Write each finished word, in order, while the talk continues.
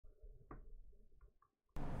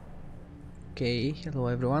Okay, hello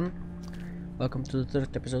everyone. Welcome to the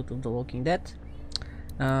third episode of The Walking Dead.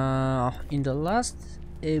 In the last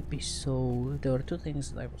episode, there were two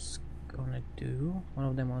things that I was gonna do. One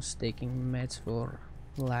of them was taking meds for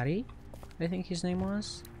Larry, I think his name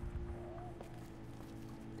was.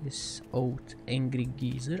 This old angry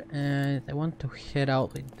geezer, and I want to head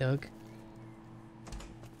out with Doug.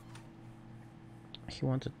 He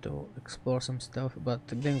wanted to explore some stuff, but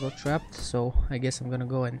then got trapped, so I guess I'm gonna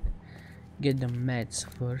go and get the meds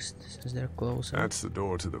first, since they're closer. That's the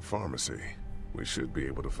door to the pharmacy. We should be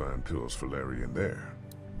able to find pills for Larry in there.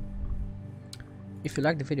 If you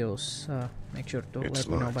like the videos, make sure to let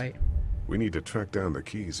me know by... We need to track down the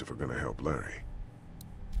keys if we're gonna help Larry.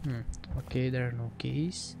 Okay, there are no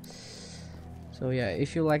keys. So yeah,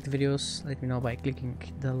 if you like the videos, let me know by clicking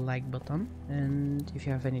the like button. And if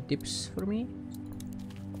you have any tips for me,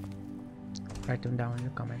 write them down in the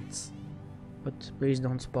comments. But please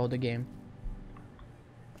don't spoil the game.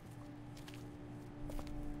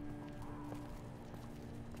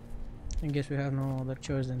 I guess we have no other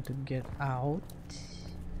choice than to get out.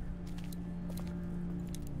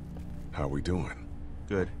 How we doing?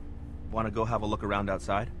 Good. Want to go have a look around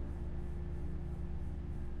outside?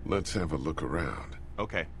 Let's have a look around.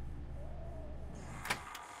 Okay.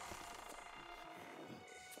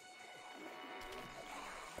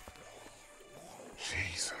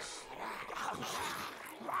 Jesus.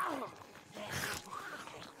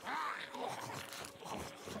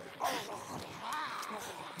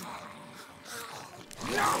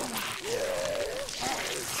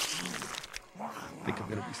 I think I'm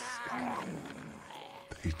gonna be sick.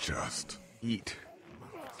 They just Eat.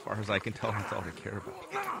 As far as I can tell, that's all they care about.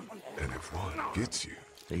 And if one gets you,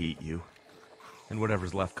 They eat you. And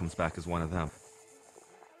whatever's left comes back as one of them.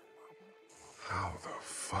 how the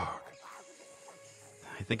fuck?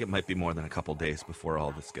 I think it might be more than a couple days before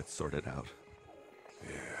all this gets sorted out.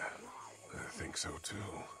 Yeah, I think so too.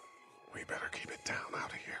 We better keep it down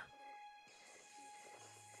out of here.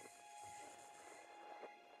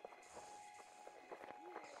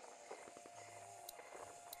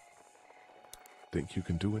 Think you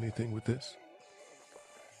can do anything with this?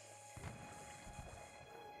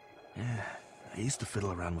 Yeah, I used to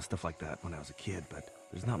fiddle around with stuff like that when I was a kid, but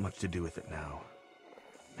there's not much to do with it now.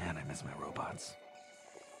 Man, I miss my robots.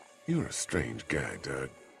 You're a strange guy, Doug.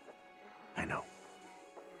 I know.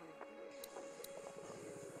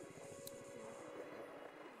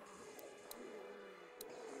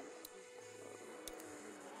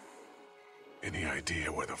 Any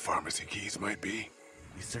idea where the pharmacy keys might be?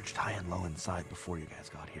 We searched high and low inside before you guys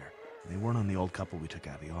got here. They weren't on the old couple we took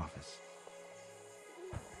out of the office.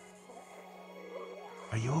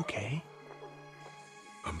 Are you okay?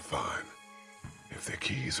 I'm fine. If the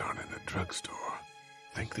keys aren't in the drugstore,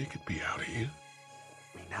 think they could be out here?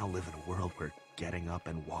 We now live in a world where getting up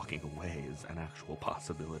and walking away is an actual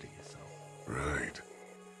possibility, so... Right.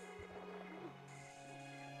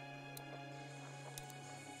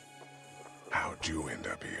 How'd you end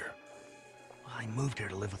up here? I moved here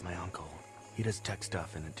to live with my uncle. He does tech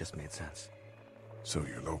stuff, and it just made sense. So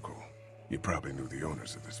you're local. You probably knew the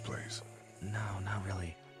owners of this place. No, not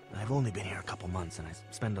really. I've only been here a couple months, and I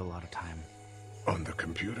spend a lot of time... On the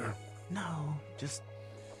computer? No, just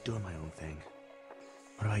doing my own thing.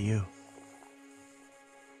 What about you?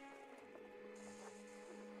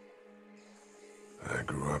 I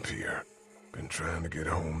grew up here. Been trying to get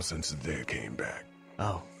home since the day I came back.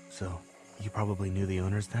 Oh, so you probably knew the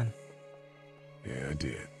owners then? Yeah, I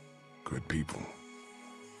did. Good people.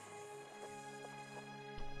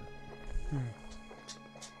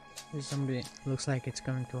 There's somebody, looks like it's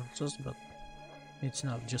coming towards us, but it's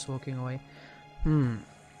not, just walking away.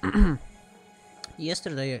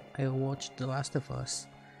 Yesterday I watched The Last of Us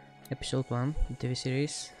episode 1, the TV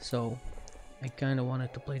series, so I kinda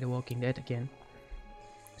wanted to play The Walking Dead again,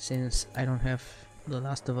 since I don't have The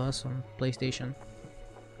Last of Us on PlayStation.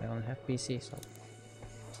 I don't have PC, so...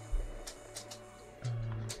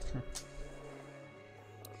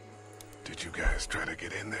 Did you guys try to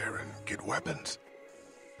get in there and get weapons?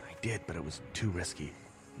 I did, but it was too risky.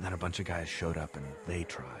 And then a bunch of guys showed up and they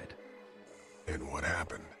tried. And what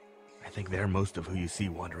happened? I think they're most of who you see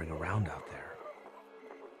wandering around out there.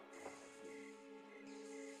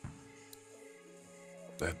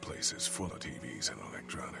 That place is full of TVs and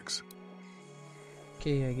electronics.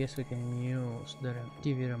 Okay, I guess we can use the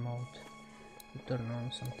TV remote to turn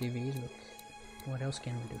on some TVs, but what else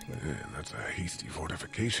can we do here? Man, that's a hasty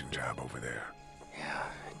fortification job over there. Yeah,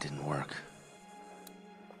 it didn't work.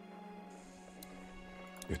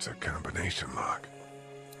 It's a combination lock.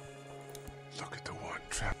 Look at the one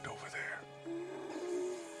trapped over there.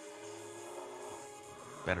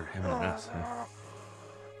 Better him than us, huh?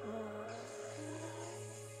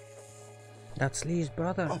 That's Lee's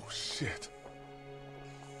brother. Oh, shit.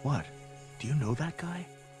 What? Do you know that guy?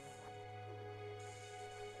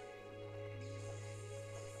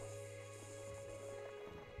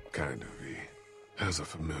 Kind of, he has a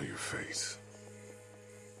familiar face.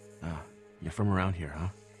 You're from around here, huh?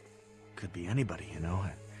 Could be anybody, you know?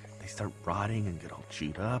 They start rotting and get all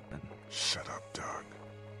chewed up and... Shut up, Doug.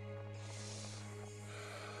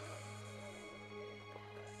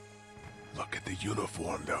 Look at the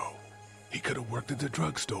uniform, though. He could have worked at the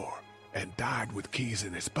drugstore and died with keys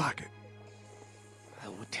in his pocket.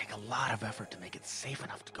 It would take a lot of effort to make it safe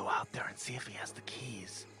enough to go out there and see if he has the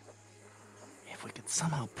keys. If we could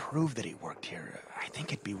somehow prove that he worked here, I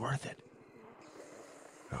think it'd be worth it.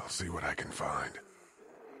 I'll see what I can find.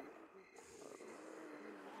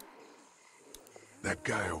 That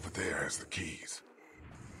guy over there has the keys.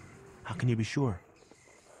 How can you be sure?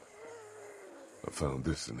 I found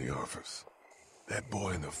this in the office. That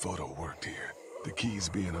boy in the photo worked here. The keys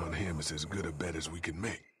being on him is as good a bet as we can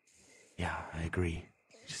make. Yeah, I agree.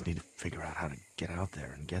 Just need to figure out how to get out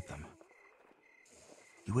there and get them.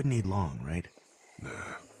 You wouldn't need long, right? Nah,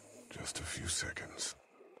 just a few seconds.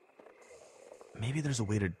 Maybe there's a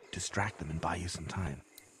way to distract them and buy you some time.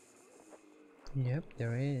 Yep,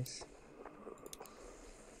 there is.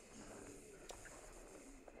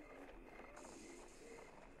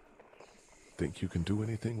 Think you can do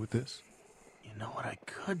anything with this? You know what I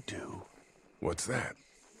could do? What's that?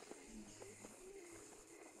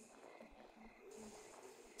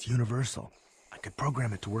 It's universal. I could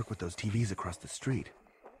program it to work with those TVs across the street.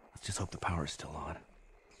 Let's just hope the power's still on.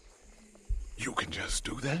 You can just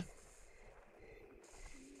do that?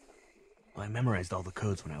 Well, I memorized all the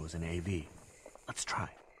codes when I was in AV. Let's try.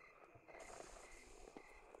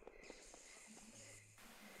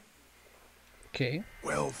 Okay.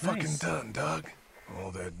 Well fucking Nice. done, Doug.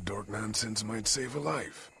 All that dork nonsense might save a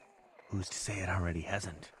life. Who's to say it already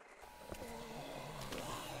hasn't?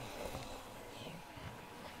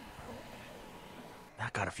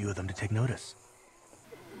 That got a few of them to take notice.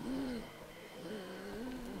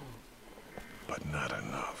 But not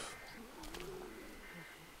enough.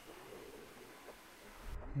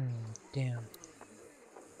 Damn.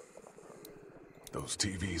 Those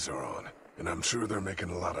TVs are on, and I'm sure they're making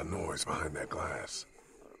a lot of noise behind that glass.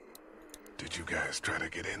 Did you guys try to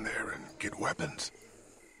get in there and get weapons?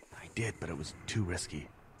 I did, but it was too risky.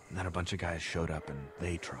 And then a bunch of guys showed up and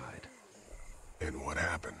they tried. And what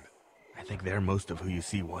happened? I think they're most of who you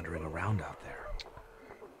see wandering around out there.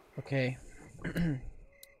 Okay.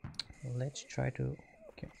 Let's try to...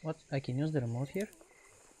 Okay, what? I can use the remote here?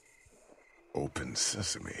 Open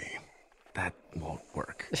sesame. That won't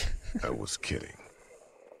work. I was kidding.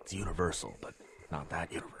 It's universal, but not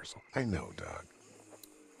that universal. I know, Doug.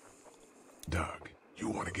 Doug, you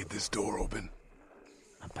want to get this door open?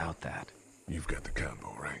 About that. You've got the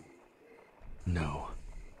combo, right? No.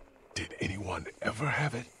 Did anyone ever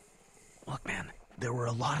have it? Look, man, there were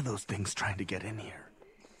a lot of those things trying to get in here.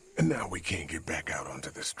 And now we can't get back out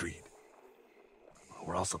onto the street.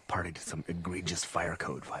 We're also party to some egregious fire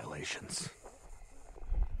code violations.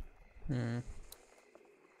 Okay,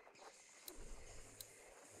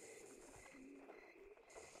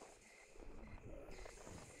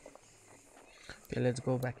 let's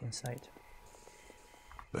go back inside.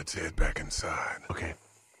 Let's head back inside. Okay.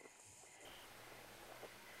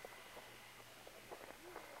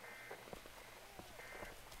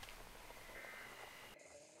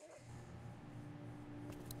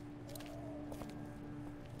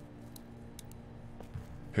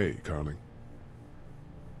 Hey, Carly.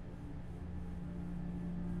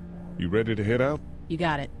 You ready to head out? You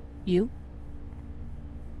got it. You?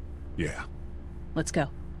 Yeah. Let's go.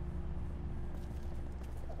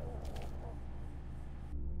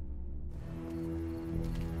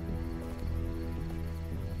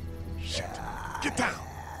 Shit. Get down!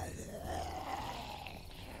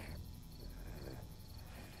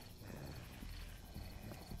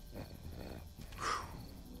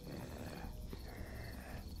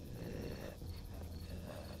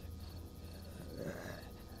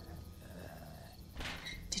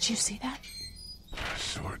 Did you see that? I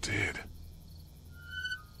sure did.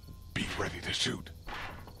 Be ready to shoot.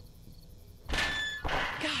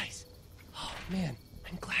 Guys! Oh, man,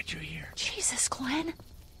 I'm glad you're here. Jesus, Glenn.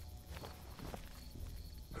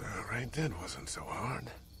 Right then wasn't so hard.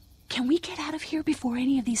 Can we get out of here before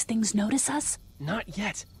any of these things notice us? Not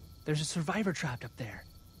yet. There's a survivor trapped up there.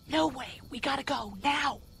 No way. We gotta go,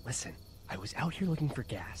 now. Listen, I was out here looking for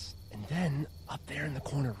gas, and then, up there in the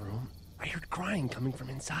corner room, I heard crying coming from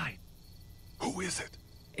inside. Who is it?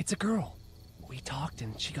 It's a girl. We talked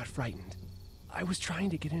and she got frightened. I was trying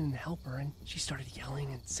to get in and help her, and she started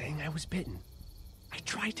yelling and saying I was bitten. I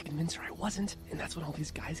tried to convince her I wasn't, and that's when all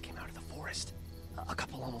these guys came out of the forest. A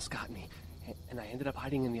couple almost got me, and I ended up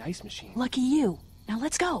hiding in the ice machine. Lucky you. Now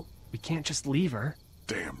let's go. We can't just leave her.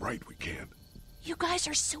 Damn right we can. You guys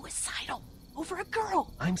are suicidal. Over a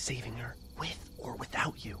girl. I'm saving her, with or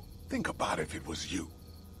without you. Think about if it was you.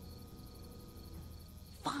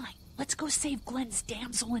 Fine. Let's go save Glenn's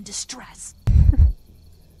damsel in distress.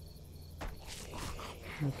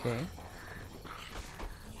 Okay.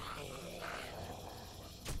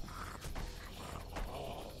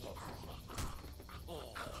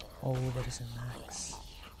 Oh, there is an axe.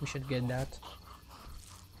 We should get that.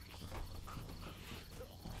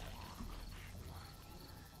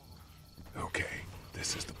 Okay,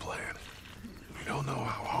 this is the plan. We don't know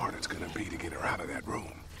how hard it's gonna be to get her out of that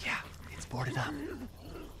room. Yeah, it's boarded up.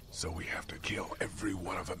 So we have to kill every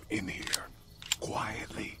one of them in here.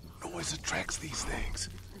 Quietly. Noise attracts these things.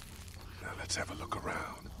 Now let's have a look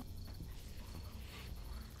around.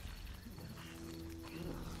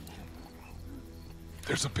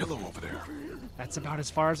 There's a pillow over there. That's about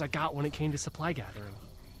as far as I got when it came to supply gathering.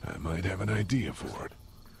 I might have an idea for it.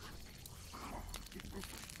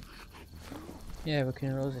 Yeah, we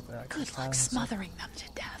can roll it like Good luck silence. smothering them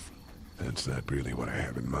to death. That's not really what I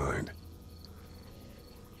have in mind.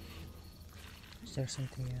 Is there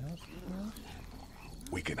something else? No?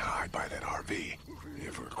 We can hide by that RV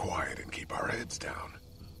if we're quiet and keep our heads down.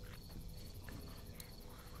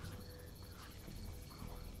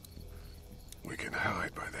 We can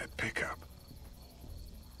hide by that pickup.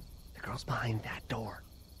 The girl's behind that door.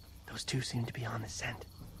 Those two seem to be on the scent.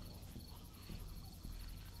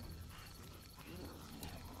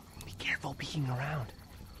 Be careful peeking around.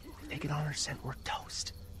 If they get on her scent, we're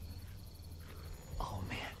toast. Oh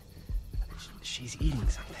man, she's eating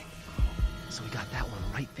something. So we got that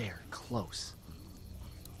one right there, close.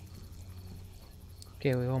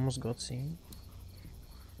 Okay, we almost got seen.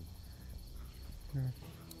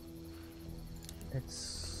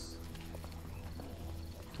 Let's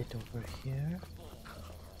get over here.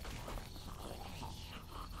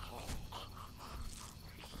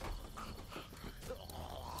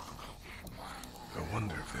 I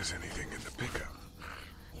wonder if there's anything in the pickup.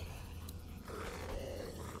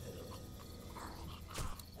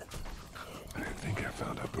 I think I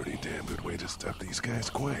found a pretty damn good way to stop these guys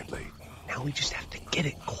quietly. Now we just have to get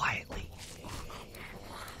it quietly.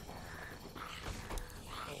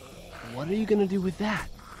 What are you gonna do with that?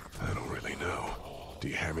 I don't really know. Do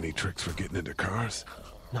you have any tricks for getting into cars?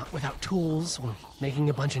 Not without tools or making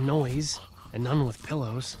a bunch of noise, and none with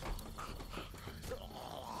pillows.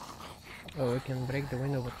 Oh, we can break the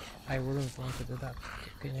window, but I wouldn't want to do that.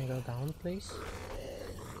 Can you go down, please?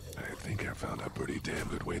 I think I found a pretty damn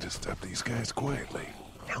good way to stop these guys quietly.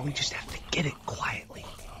 Now we just have to get it quietly.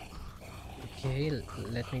 Okay,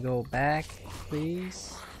 let me go back,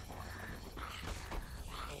 please.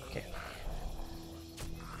 Okay.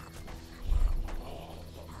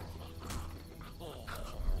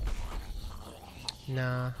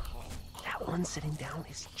 Nah. That one sitting down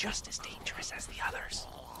is just as dangerous as the others.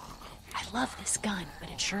 I love this gun, but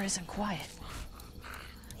it sure isn't quiet.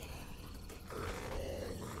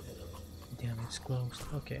 Damn, it's closed.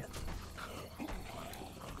 Okay.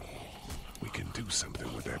 We can do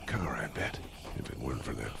something with that car, I bet. If it weren't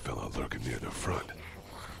for that fella lurking near the front.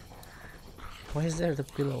 Why is there the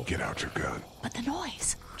pillow? Get out your gun. But the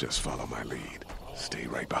noise. Just follow my lead. Stay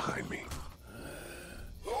right behind me.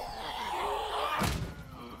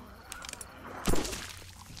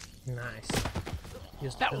 Nice.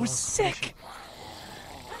 Use the That pillow was as sick!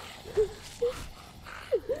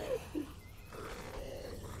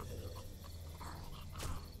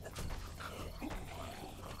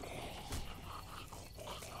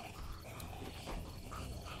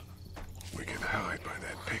 We can hide by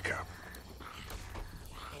that pickup.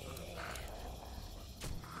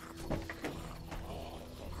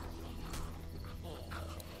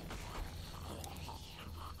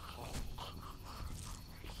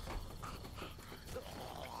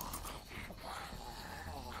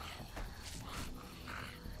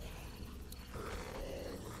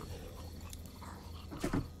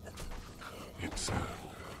 It's a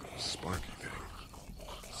sparky thing.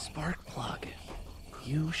 Spark plug.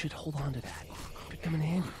 You should hold on to that. Could come in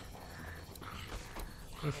handy.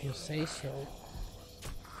 If you say so.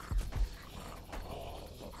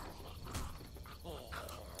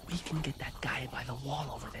 We can get that guy by the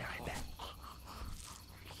wall over there, I bet.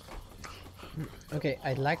 Okay,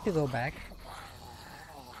 I'd like to go back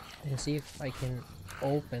and see if I can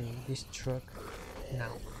open this truck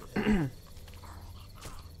now.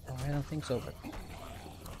 Oh, I don't don't think so, but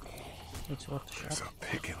it's worth a There's shot. a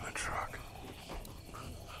pig in the truck.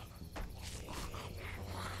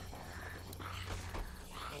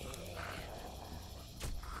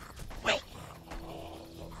 Wait!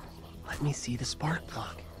 Let me see the spark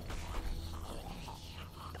plug.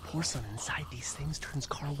 The porcelain inside these things turns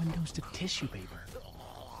car windows to tissue paper.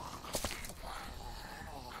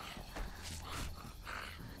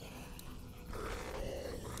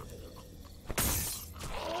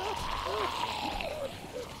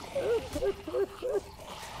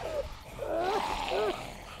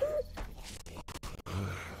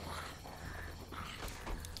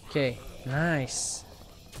 Okay, nice.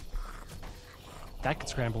 That could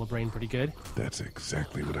scramble a brain pretty good. That's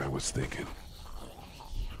exactly what I was thinking.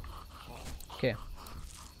 Okay.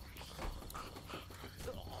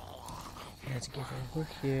 Let's get over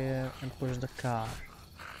here and push the car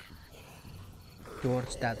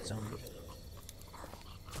towards that zombie.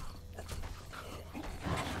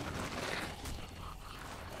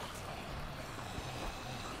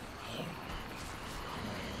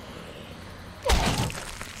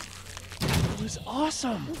 It was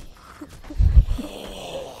awesome!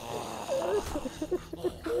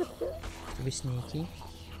 To be sneaky.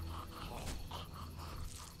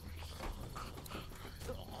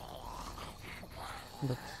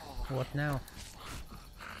 But what now?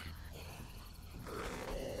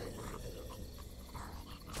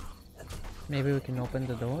 Maybe we can open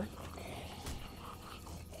the door?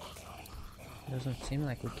 Doesn't seem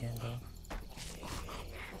like we can though.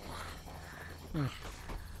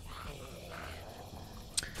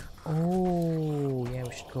 Oh, yeah,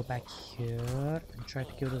 we should go back here and try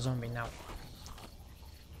to kill the zombie now.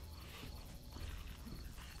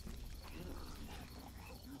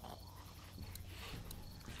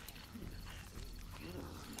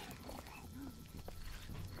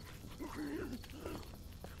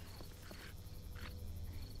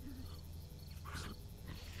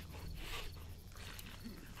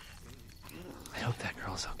 I hope that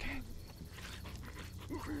girl's okay.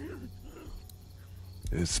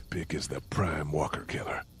 As big as the prime walker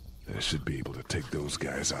killer. I should be able to take those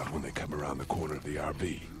guys out when they come around the corner of the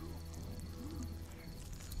RV.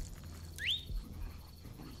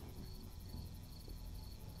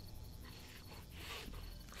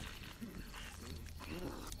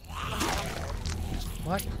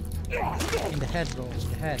 What? In the head, bro. In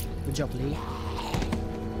the head. Good job, Lee.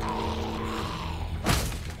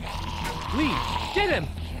 Lee, get him!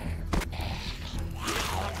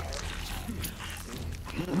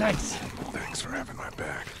 Nice. Thanks for having my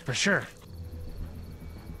back. For sure.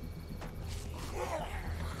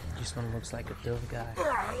 This one looks like a tough guy.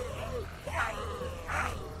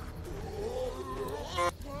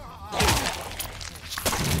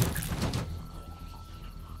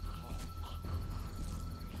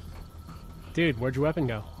 Dude, where'd your weapon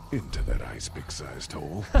go? Into that ice pick-sized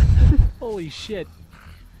hole. Holy shit.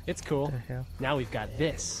 It's cool. What the hell? Now we've got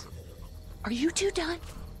this. Are you two done?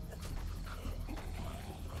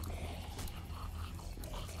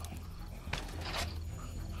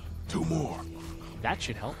 Two more. That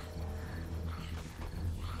should help.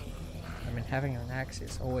 I mean, having an axe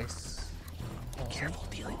is always awesome. Careful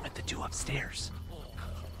dealing with the two upstairs.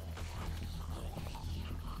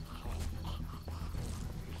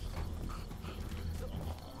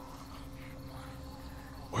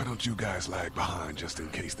 Why don't you guys lag behind just in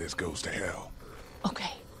case this goes to hell?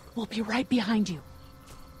 Okay, we'll be right behind you.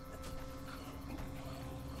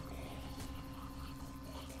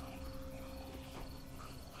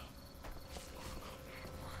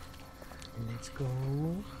 Let's go.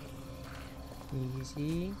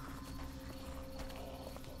 Easy.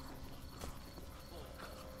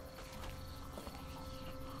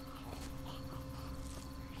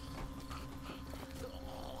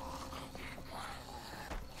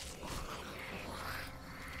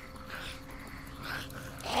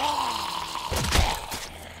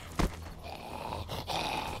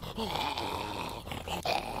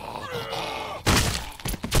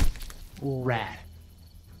 Ooh, Rad.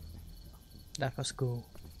 that was cool.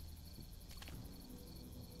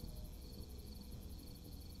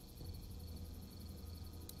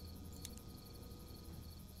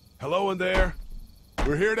 Hello in there.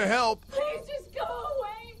 We're here to help. Please just go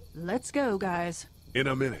away. Let's go, guys. In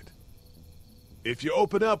a minute. If you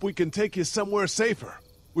open up, we can take you somewhere safer.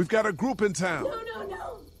 We've got a group in town.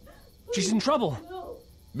 No. She's in trouble. No.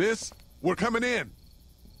 Miss, we're coming in.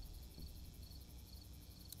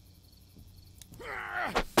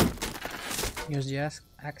 Use the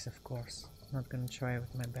axe, of course. Not gonna try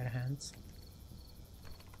with my bare hands.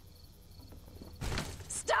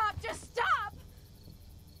 Stop! Just stop!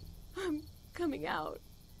 I'm coming out.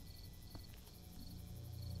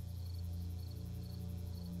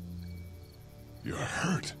 You're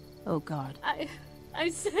hurt. Oh God. I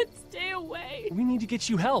said stay away. We need to get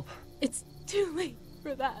you help. It's too late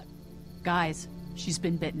for that. Guys, she's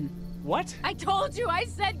been bitten. What? I told you, I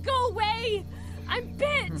said go away! I'm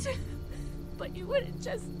bit! But you wouldn't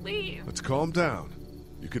just leave. Let's calm down.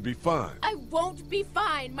 You could be fine. I won't be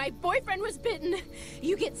fine. My boyfriend was bitten.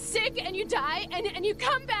 You get sick and you die, and you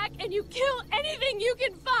come back and you kill anything you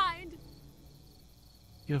can find.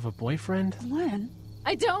 You have a boyfriend? Glenn?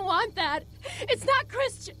 I don't want that. It's not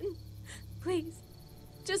Christian. Please,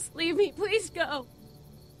 just leave me. Please go.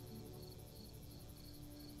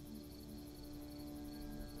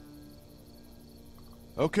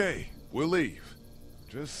 Okay, we'll leave.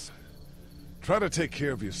 Just try to take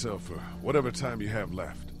care of yourself for whatever time you have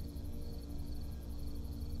left.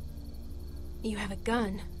 You have a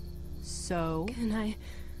gun. So? Can I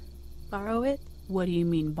borrow it? What do you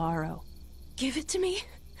mean, borrow? Give it to me.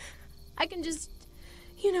 I can just,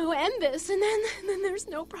 end this, and then there's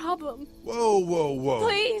no problem. Whoa, whoa, whoa.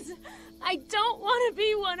 Please, I don't want to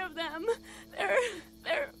be one of them.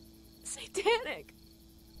 They're satanic.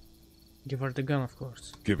 Give her the gun, of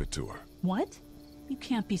course. Give it to her. What? You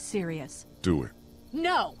can't be serious. Do it.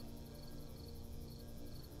 No!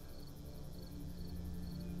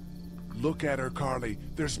 Look at her, Carley.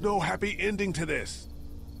 There's no happy ending to this.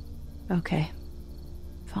 Okay.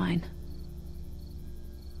 Fine.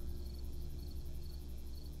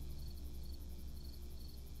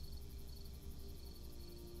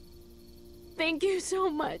 Thank you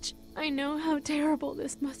so much. I know how terrible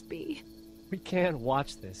this must be. We can't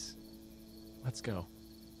watch this. Let's go.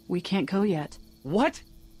 We can't go yet. What?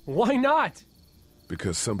 Why not?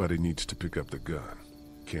 Because somebody needs to pick up the gun.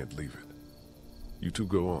 Can't leave it. You two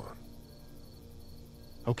go on.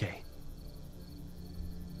 Okay.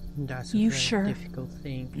 That's a You very sure? difficult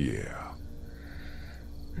thing. Yeah.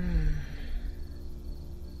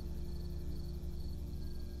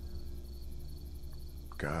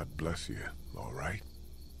 God bless you, all right?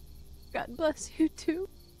 God bless you too.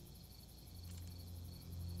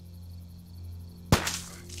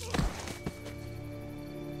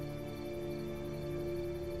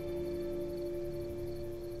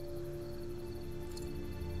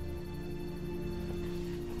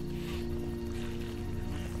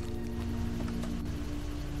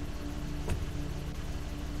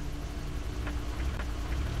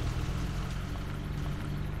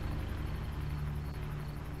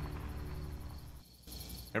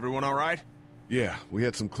 Everyone all right? Yeah, we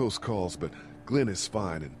had some close calls, but Glenn is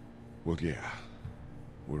fine and, well, yeah,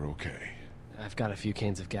 we're okay. I've got a few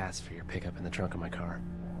cans of gas for your pickup in the trunk of my car.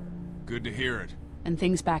 Good to hear it. And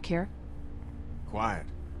things back here? Quiet.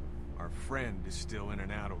 Our friend is still in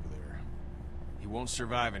and out over there. He won't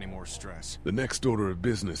survive any more stress. The next order of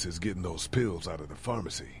business is getting those pills out of the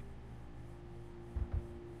pharmacy.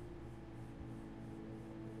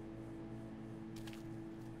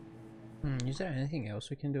 Is there anything else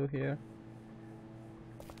we can do here?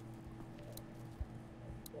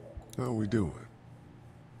 How are we doing?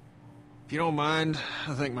 If you don't mind,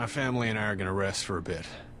 I think my family and I are gonna rest for a bit.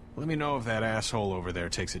 Let me know if that asshole over there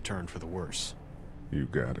takes a turn for the worse. You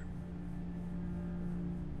got it.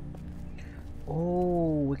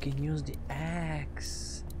 Oh, we can use the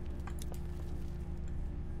axe.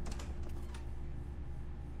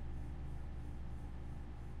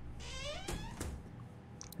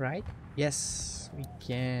 Right? Yes, we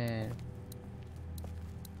can.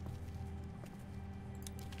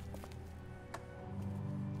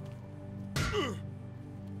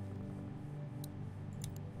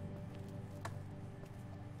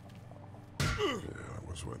 That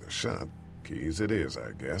was worth a shot. Keys it is,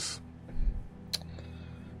 I guess.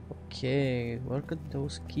 Okay, where could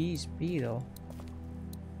those keys be though?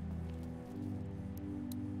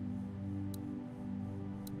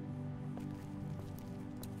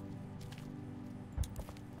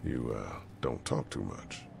 You, don't talk too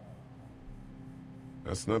much.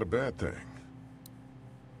 That's not a bad thing.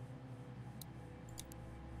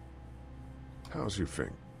 How's your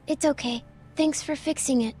finger? It's okay. Thanks for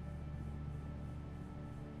fixing it.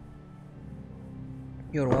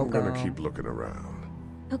 You're I'm welcome. gonna keep looking around.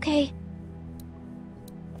 Okay.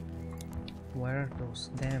 Where are those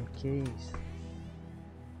damn keys?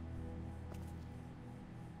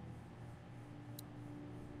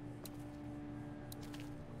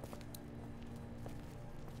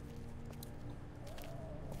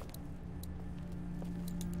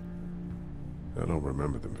 I don't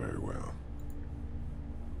remember them very well.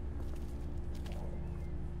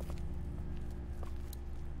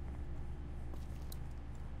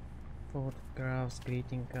 Photographs,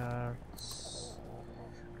 greeting cards.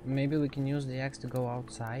 Maybe we can use the axe to go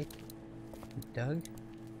outside. Doug?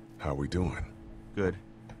 How we doing? Good.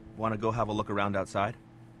 Want to go have a look around outside?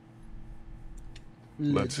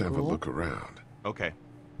 Let's have a go. look around. Okay.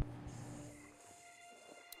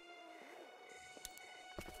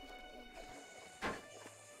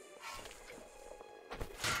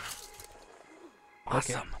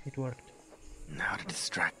 Awesome. Okay, it worked. Now to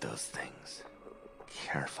distract those things.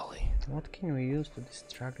 Carefully. What can we use to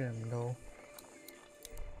distract them though?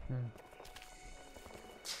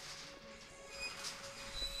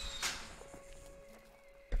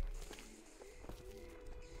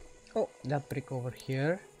 Oh, that brick over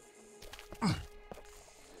here.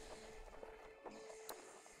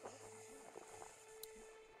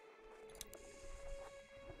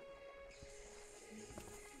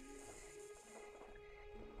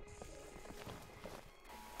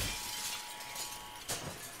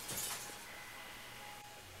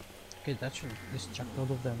 Okay, that should distract all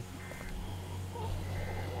of them.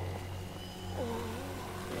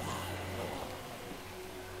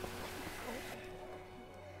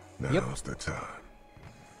 Now's the time.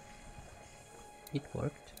 It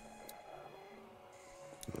worked.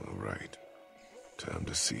 All right. Time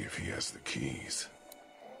to see if he has the keys.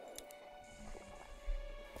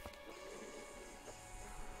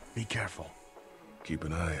 Be careful. Keep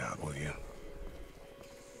an eye out, will you?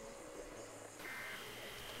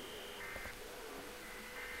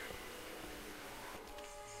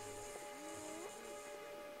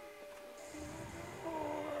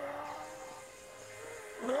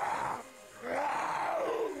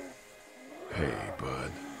 Hey,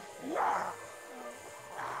 bud.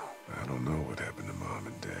 I don't know what happened to Mom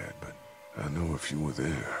and Dad, but I know if you were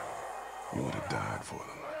there, you would have died for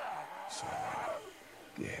them. So,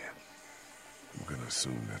 yeah. I'm gonna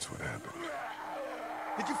assume that's what happened.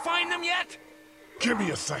 Did you find them yet? Give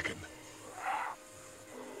me a second.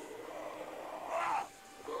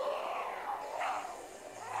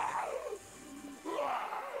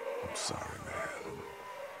 I'm sorry, man.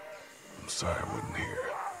 I'm sorry I wasn't here.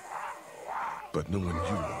 But knowing you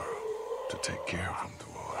were to take care of them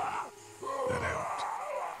through all that helped.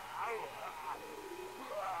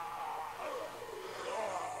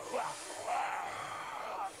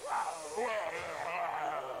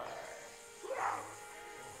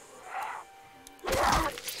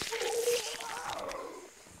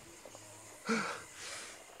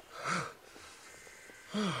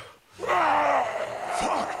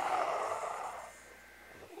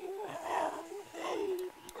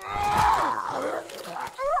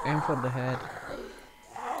 Aim for the head.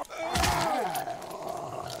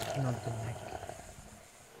 Not the neck.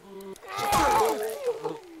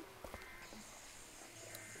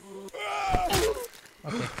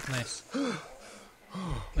 Okay, nice.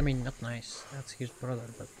 I mean, not nice. That's his brother,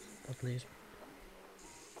 but at least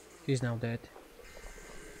he's now dead.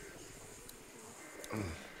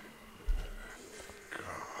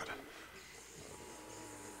 God.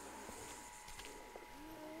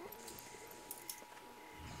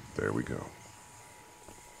 There we go.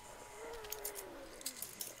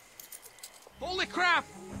 Holy crap!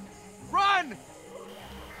 Run!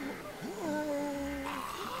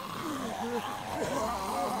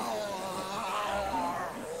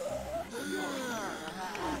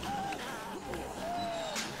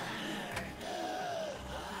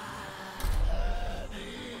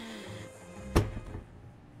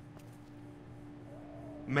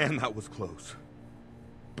 Man, that was close.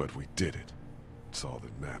 But we did it. It's all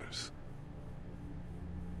that matters.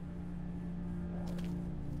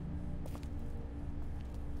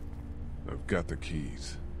 I've got the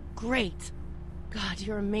keys. Great. God,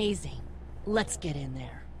 you're amazing. Let's get in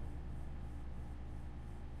there.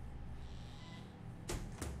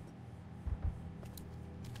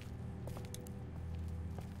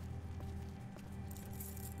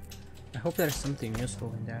 I hope there's something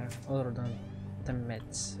useful in there other than the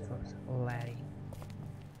meds for Larry.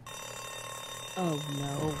 Oh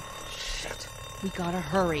no. Shit. We gotta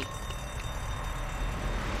hurry.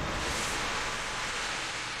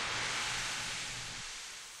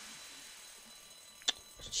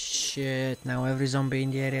 Shit, now every zombie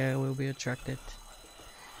in the area will be attracted.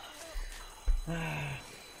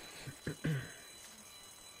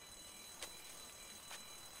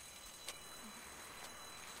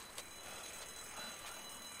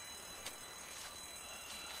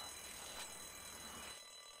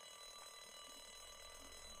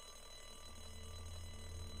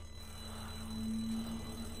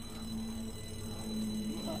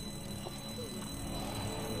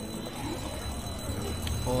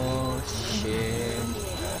 Oh shit.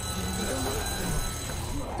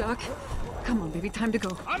 Doc, come on, baby, time to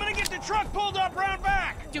go. I'm gonna get the truck pulled up round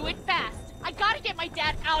back! Do it fast. I gotta get my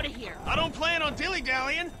dad out of here. I don't plan on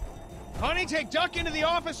dilly-dallying. Honey, take Duck into the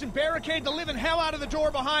office and barricade the living hell out of the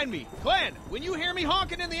door behind me. Glenn, when you hear me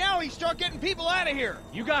honking in the alley, start getting people out of here.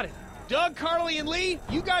 You got it. Doug, Carly, and Lee,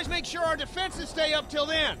 you guys make sure our defenses stay up till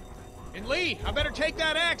then. And Lee, I better take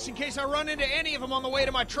that axe in case I run into any of them on the way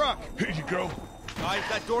to my truck. Here you go. Guys,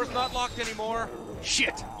 that door's not locked anymore.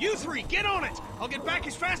 Shit! You three, get on it! I'll get back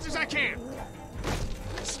as fast as I can.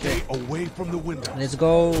 Stay away from the window. Let's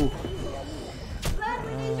go. Glenn,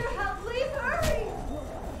 we need your help. Please hurry.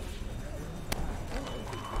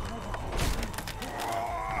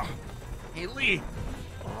 Hey, Lee.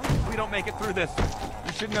 If we don't make it through this,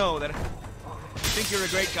 you should know that I think you're a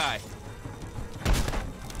great guy.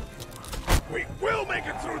 We will make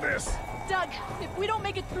it through this. Doug, if we don't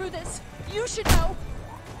make it through this, you should know.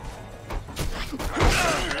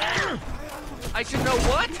 I should know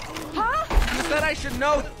what? Huh? You said I should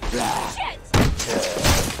know. Shit!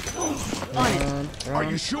 Are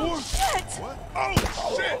you sure? Shit! What? Oh,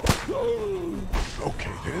 shit!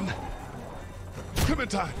 Okay, then.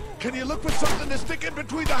 Clementine, can you look for something to stick in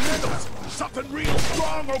between the handles? Something real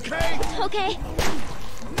strong, okay? Okay.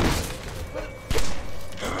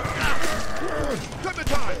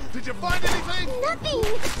 Clementine, did you find anything? Nothing.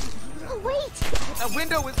 Oh, wait. That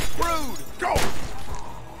window is screwed. Go!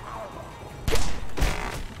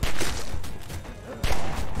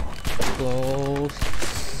 Close.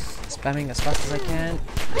 Spamming as fast as I can.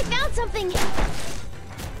 I found something.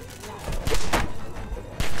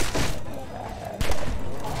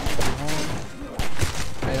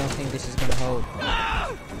 I don't think this is gonna hold.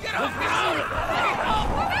 Get off me! Get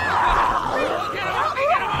off me!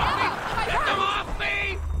 Get off me! Get them off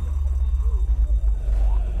me!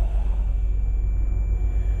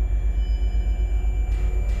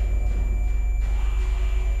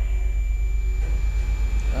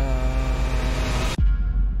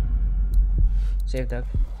 Save Doug.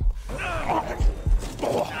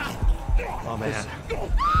 Oh, man.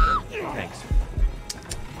 Thanks.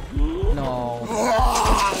 No.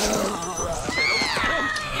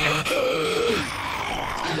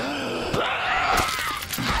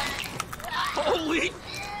 Holy!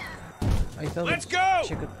 I thought Let's go!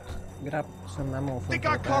 she could grab some ammo from They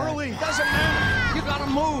got her bag. Carly! Doesn't matter! You gotta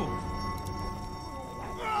move!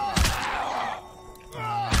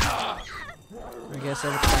 I guess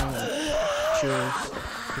every time you choose,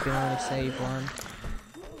 you can only save one.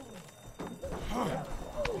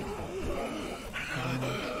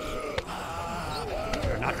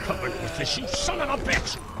 You're not covered with this, you son of a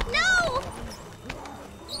bitch! No!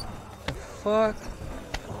 The fuck?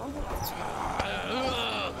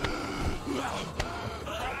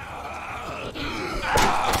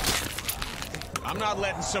 I'm not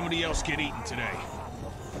letting somebody else get eaten today.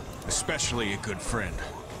 Especially a good friend.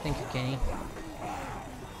 Thank you, Kenny.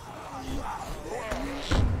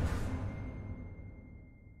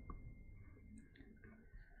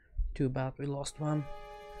 Too bad we lost one.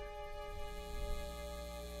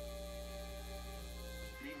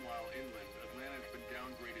 Meanwhile, inland, Atlanta has been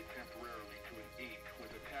downgraded temporarily to an 8, with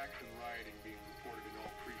attacks and rioting being reported in all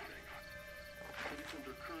precincts. Citizens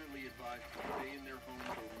are currently advised to stay in their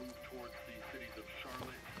homes or move towards the cities of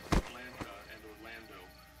Charlotte, Atlanta, and Orlando.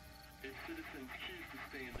 If citizens choose to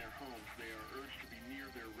stay in their homes, they are urged to be near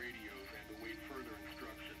their radios and await further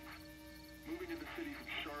instructions. Moving to the cities of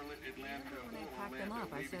Charlotte, Atlanta, or Orlando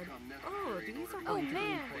may become necessary in order to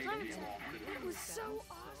man, safety of all that citizens. was so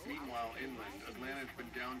awesome. Meanwhile, inland, Atlanta has been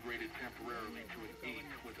downgraded temporarily to an 8,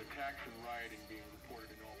 with attacks and rioting being reported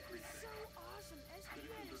in all precincts.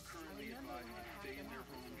 Citizens are currently advised to stay in their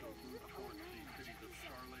homes or move towards the cities of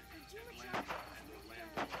Charlotte, Atlanta, and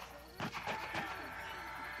Orlando.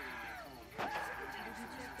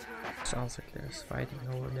 Sounds like there's fighting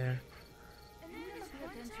over there.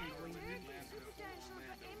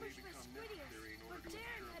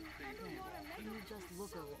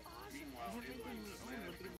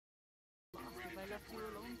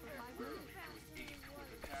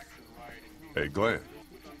 Hey, Glenn.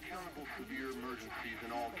 With uncountable severe emergencies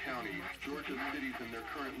in all counties, Georgia's cities and their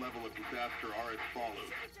current level of disaster are as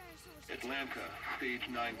follows. Atlanta, stage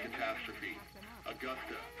 9 catastrophe.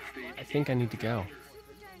 Augusta, stage I think I need to go.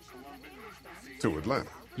 To Atlanta?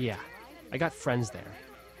 Yeah, I got friends there.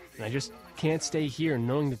 And I just can't stay here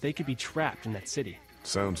knowing that they could be trapped in that city.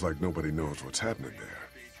 Sounds like nobody knows what's happening there.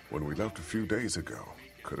 When we left a few days ago,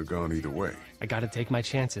 could have gone either way. I gotta take my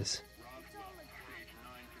chances.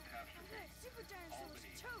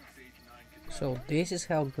 So this is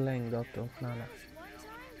how Glenn got to Atlanta.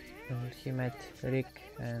 And he met Rick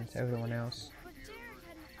and everyone else.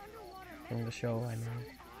 From the show, I mean.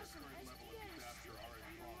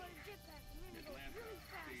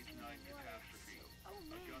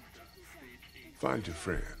 Find your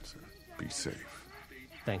friends. Be safe.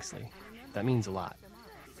 Thanks, Lee. That means a lot.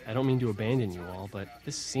 I don't mean to abandon you all, but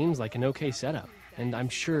this seems like an okay setup, and I'm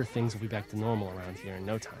sure things will be back to normal around here in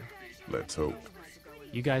no time. Let's hope.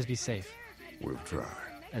 You guys be safe. We'll try.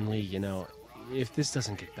 And Lee, you know, if this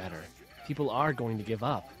doesn't get better, people are going to give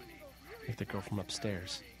up. Like the girl from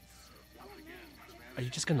upstairs. Are you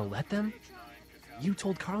just gonna let them? You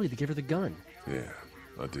told Carly to give her the gun. Yeah,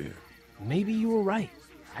 I did. Maybe you were right.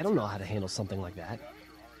 I don't know how to handle something like that.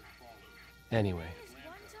 Anyway,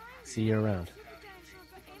 see you around.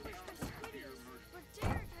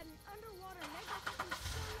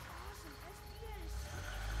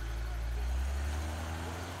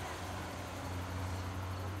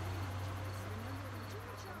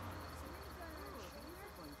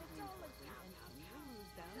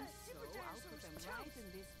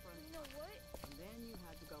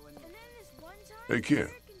 Hey, kid.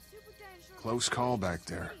 Close call back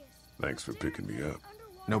there. Thanks for picking me up.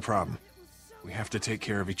 No problem. We have to take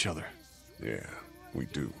care of each other. Yeah, we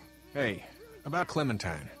do. Hey, about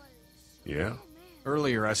Clementine. Yeah?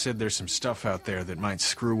 Earlier I said there's some stuff out there that might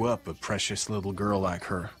screw up a precious little girl like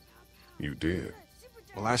her. You did.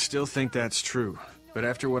 Well, I still think that's true. But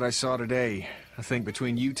after what I saw today, I think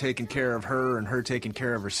between you taking care of her and her taking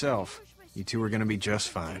care of herself, you two are gonna be just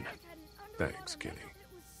fine. Thanks, Kenny.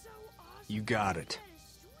 You got it.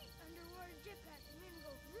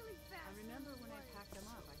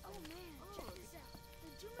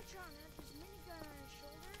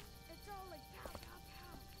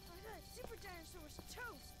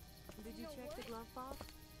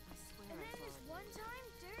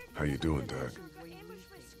 How you doing, Doug?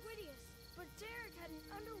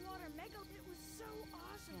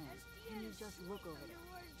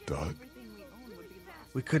 Doug?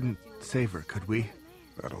 We couldn't save her, could we?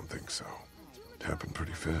 I don't think so. It happened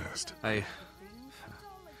pretty fast. I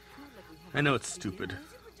know it's stupid.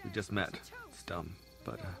 We just met. It's dumb.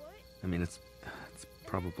 But, I mean, it's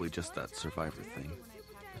probably just that survivor thing.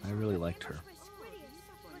 But I really liked her.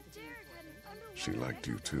 She liked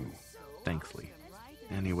you, too. Thanks, Lee.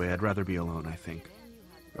 Anyway, I'd rather be alone, I think.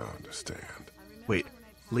 I understand. Wait,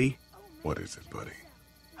 Lee? What is it, buddy?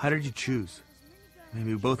 How did you choose?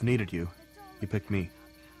 Maybe we both needed you. You picked me.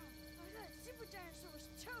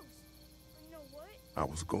 I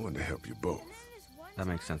was going to help you both. That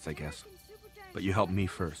makes sense, I guess. But you helped me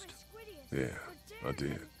first. Yeah, I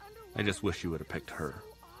did. I just wish you would have picked her.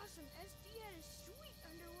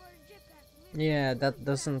 Yeah, that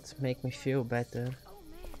doesn't make me feel better.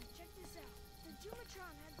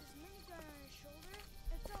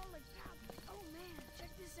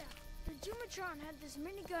 Had this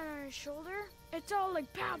minigun on his shoulder. It's all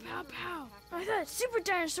like pow, pow, pow. I thought Super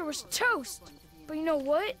Dinosaur was toast. But you know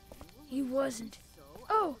what? He wasn't.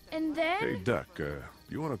 Oh, and then... Hey, Duck,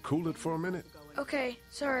 you want to cool it for a minute? Okay,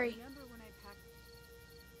 sorry.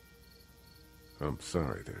 I'm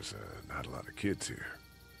sorry, there's not a lot of kids here.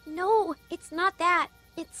 No, it's not that.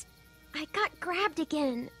 It's... I got grabbed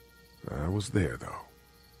again. I was there, though.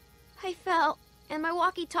 I fell, and my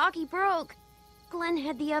walkie-talkie broke. Glenn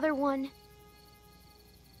had the other one.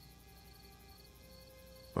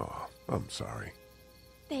 Oh, I'm sorry.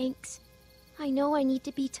 Thanks. I know I need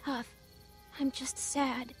to be tough. I'm just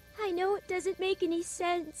sad. I know it doesn't make any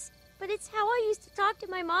sense, but it's how I used to talk to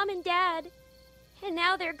my mom and dad. And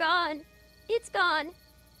now they're gone. It's gone.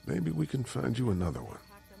 Maybe we can find you another one.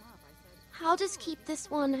 I'll just keep this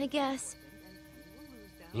one, I guess.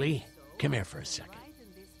 Lee, come here for a second.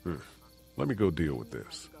 Let me go deal with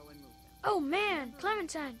this. Oh man,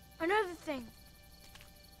 Clementine, another thing.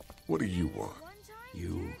 What do you want?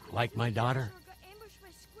 You like my daughter?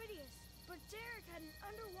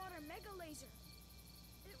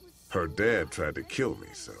 Her dad tried to kill me,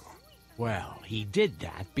 so... Well, he did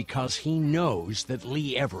that because he knows that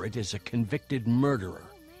Lee Everett is a convicted murderer.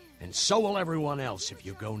 And so will everyone else if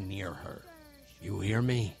you go near her. You hear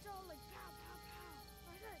me?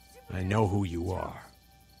 I know who you are.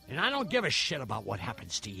 And I don't give a shit about what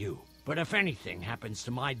happens to you. But if anything happens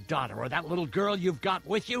to my daughter or that little girl you've got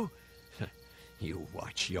with you, you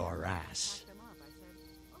watch your ass.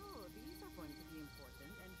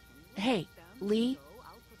 Hey, Lee,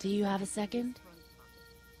 do you have a second?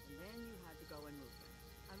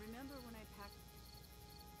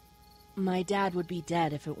 My dad would be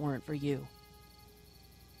dead if it weren't for you.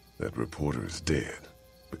 That reporter is dead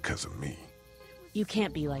because of me. You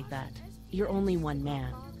can't be like that. You're only one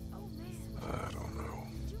man. I don't know.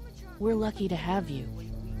 We're lucky to have you.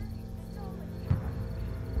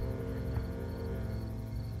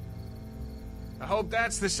 I hope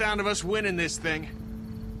that's the sound of us winning this thing.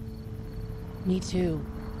 Me too.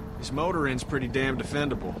 This motor inn's pretty damn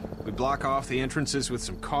defendable. We block off the entrances with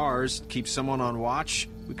some cars, keep someone on watch.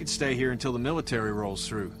 We could stay here until the military rolls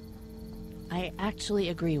through. I actually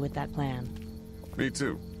agree with that plan. Me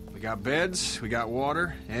too. We got beds, we got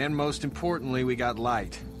water, and most importantly, we got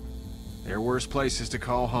light. There are worse places to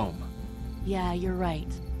call home. Yeah, you're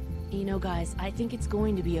right. You know, guys, I think it's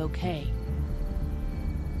going to be okay.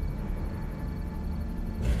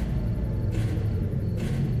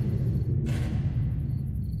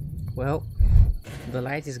 Well, the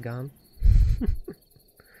light is gone.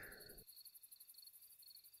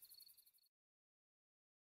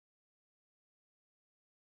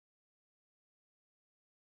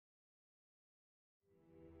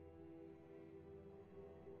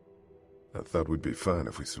 I thought we'd be fine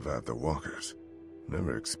if we survived the walkers.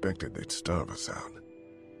 Never expected they'd starve us out.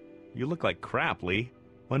 You look like crap, Lee.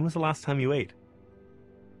 When was the last time you ate?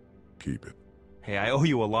 Keep it. Hey, I owe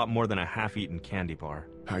you a lot more than a half-eaten candy bar.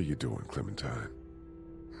 How you doing, Clementine?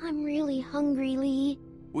 I'm really hungry, Lee.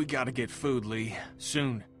 We gotta get food, Lee.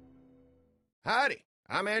 Soon. Howdy,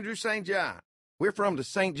 I'm Andrew St. John. We're from the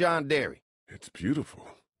St. John Dairy. It's beautiful.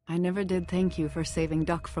 I never did thank you for saving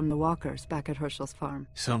Duck from the walkers back at Herschel's farm.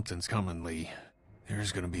 Something's coming, Lee.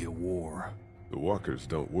 There's gonna be a war. The walkers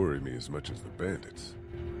don't worry me as much as the bandits.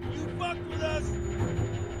 You fucked with us!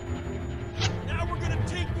 Now we're gonna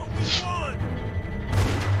take what we want!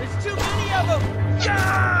 There's too many of them!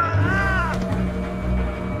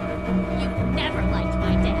 You never liked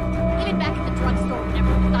my dad. Even back at the drugstore whenever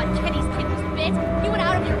you thought Kenny's kid was bit, you went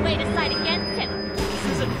out of your way to side against him. This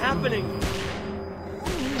isn't happening!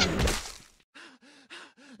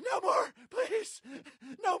 No more, please!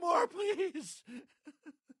 No more, please!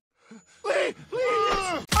 Lee,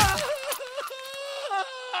 please!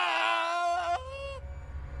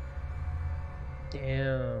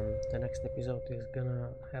 Damn, the next episode is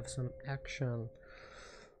gonna have some action.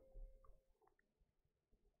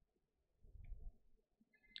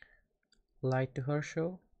 Lied to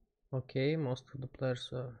Herschel. Okay, most of the players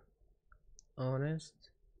are honest.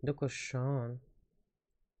 Look at Sean.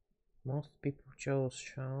 Most people chose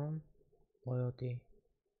Sean. Loyalty.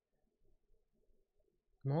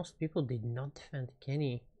 Most people did not defend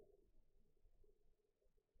Kenny.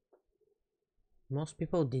 Most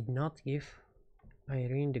people did not give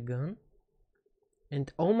Irene the gun.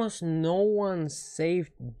 And almost no one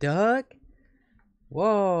saved Doug?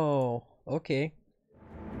 Whoa, okay.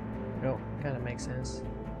 Oh, kinda makes sense.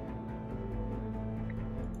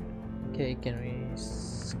 Okay, can we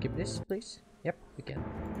skip this, please? Yep, we can.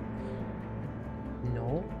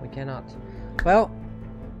 No, we cannot. Well,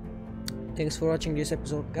 thanks for watching this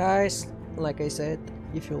episode, guys. Like I said,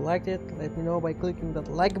 if you liked it, let me know by clicking that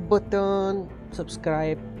like button,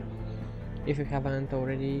 subscribe if you haven't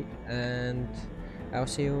already, and I'll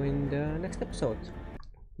see you in the next episode.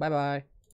 Bye bye.